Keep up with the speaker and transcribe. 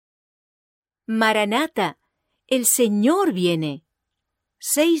Maranata, el Señor viene.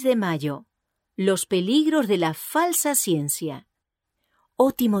 6 de mayo. Los peligros de la falsa ciencia.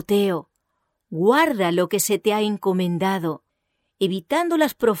 Oh Timoteo, guarda lo que se te ha encomendado, evitando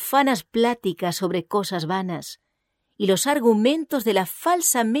las profanas pláticas sobre cosas vanas y los argumentos de la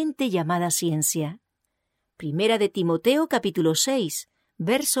falsamente llamada ciencia. Primera de Timoteo, capítulo 6,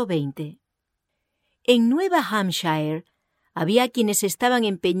 verso 20. En Nueva Hampshire había quienes estaban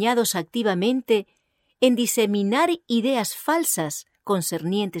empeñados activamente en diseminar ideas falsas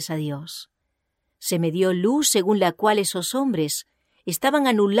concernientes a Dios. Se me dio luz según la cual esos hombres estaban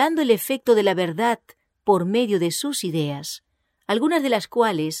anulando el efecto de la verdad por medio de sus ideas, algunas de las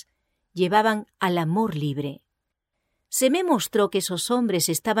cuales llevaban al amor libre. Se me mostró que esos hombres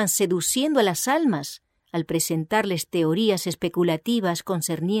estaban seduciendo a las almas al presentarles teorías especulativas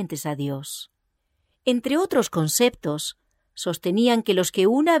concernientes a Dios. Entre otros conceptos, sostenían que los que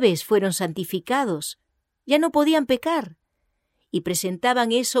una vez fueron santificados ya no podían pecar, y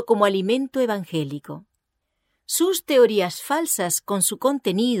presentaban eso como alimento evangélico. Sus teorías falsas, con su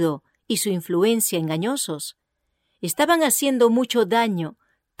contenido y su influencia engañosos, estaban haciendo mucho daño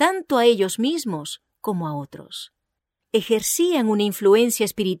tanto a ellos mismos como a otros. Ejercían una influencia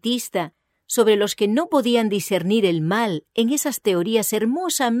espiritista sobre los que no podían discernir el mal en esas teorías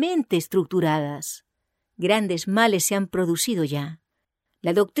hermosamente estructuradas. Grandes males se han producido ya.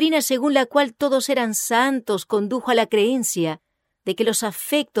 La doctrina según la cual todos eran santos condujo a la creencia de que los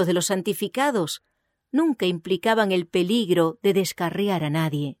afectos de los santificados nunca implicaban el peligro de descarriar a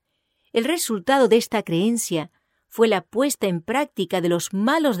nadie. El resultado de esta creencia fue la puesta en práctica de los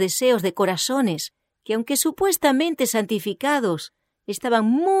malos deseos de corazones que, aunque supuestamente santificados, estaban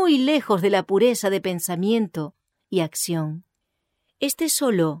muy lejos de la pureza de pensamiento y acción. Este es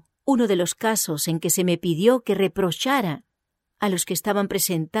solo uno de los casos en que se me pidió que reprochara a los que estaban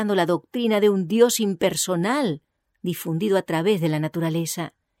presentando la doctrina de un Dios impersonal difundido a través de la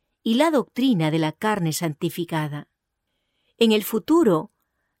naturaleza y la doctrina de la carne santificada. En el futuro,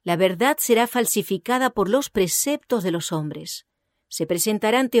 la verdad será falsificada por los preceptos de los hombres. Se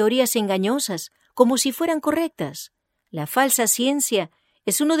presentarán teorías engañosas como si fueran correctas. La falsa ciencia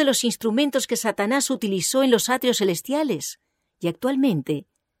es uno de los instrumentos que Satanás utilizó en los atrios celestiales y actualmente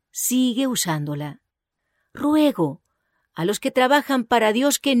sigue usándola. Ruego a los que trabajan para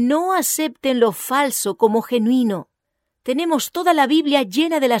Dios que no acepten lo falso como genuino. Tenemos toda la Biblia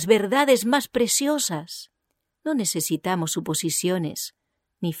llena de las verdades más preciosas. No necesitamos suposiciones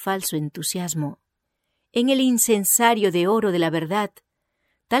ni falso entusiasmo. En el incensario de oro de la verdad,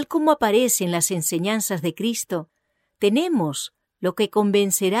 tal como aparece en las enseñanzas de Cristo, tenemos lo que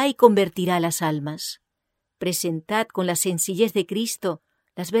convencerá y convertirá a las almas. Presentad con la sencillez de Cristo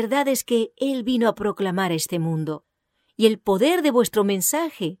las verdades que Él vino a proclamar a este mundo, y el poder de vuestro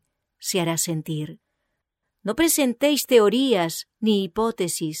mensaje se hará sentir. No presentéis teorías ni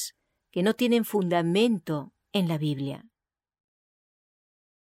hipótesis que no tienen fundamento en la Biblia.